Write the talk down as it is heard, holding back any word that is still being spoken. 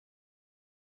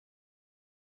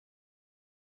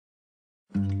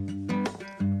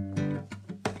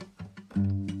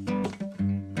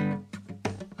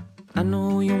I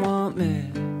know you want me,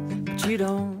 but you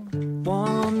don't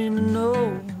want me to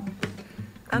know.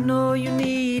 I know you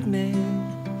need me,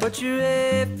 but you're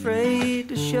afraid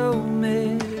to show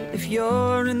me. If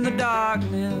you're in the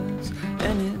darkness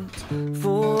and it's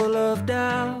full of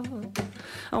doubt,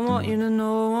 I want you to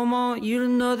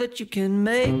know that you can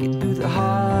make it through the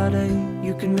heartache.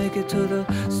 You can make it till the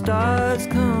stars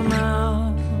come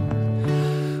out.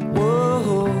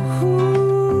 Whoa,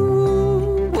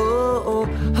 whoa,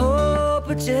 oh,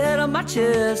 put your head on my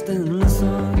chest and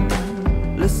listen,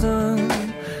 listen,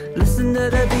 listen to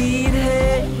the beat,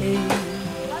 hey.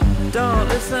 Don't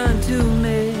listen to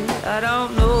me, I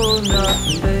don't know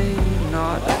nothing, babe,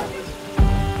 not.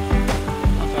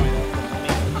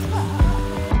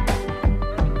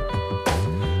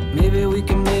 Maybe we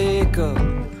can make up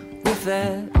with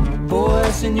that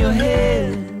voice in your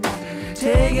head.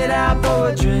 Take it out for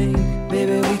a drink.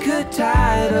 Maybe we could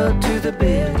tie it up to the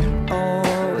bed.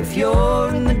 Oh, if you're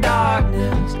in the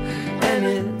darkness and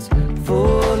it's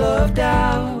full of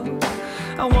doubt,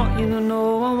 I want you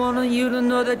to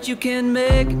know that you can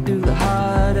make it through the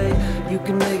heartache. You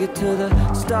can make it till the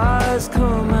stars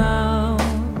come out.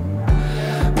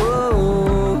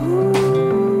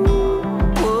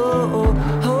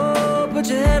 Put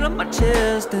your head on my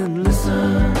chest and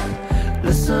listen,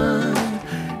 listen,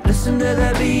 listen to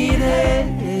that beat, hey.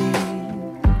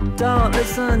 Don't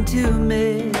listen to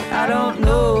me, I don't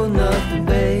know nothing,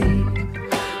 babe.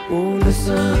 Oh,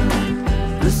 listen,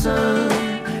 listen,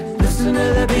 listen to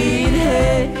that beat,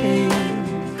 hey.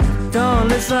 Don't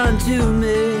listen to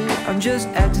me, I'm just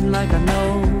acting like I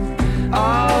know.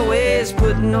 Always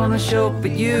putting on a show for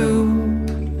you,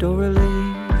 don't relate.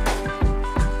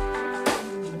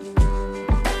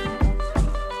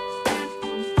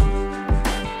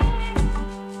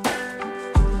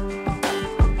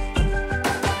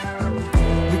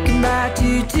 Buy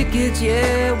 2 tickets,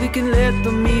 yeah, we can let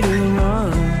the meter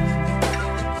run.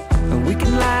 And we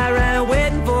can lie around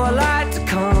waiting for a light to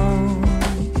come.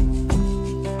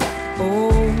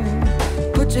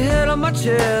 Oh, put your head on my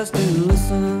chest and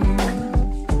listen.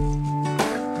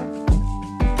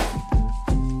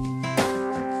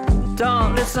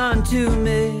 Don't listen to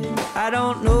me, I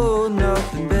don't know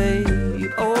nothing,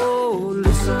 babe. Oh,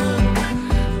 listen,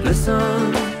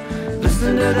 listen,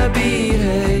 listen to the beat,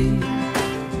 hey.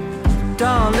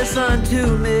 Don't listen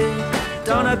to me,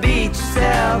 don't beat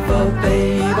yourself up,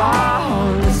 babe.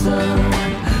 Oh, listen,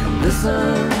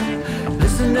 listen,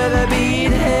 listen to the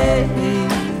beat, hey.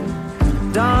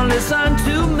 Don't listen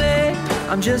to me,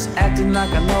 I'm just acting like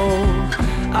I know.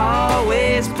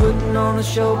 Always putting on a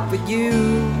show for you,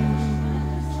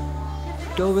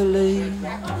 don't relate.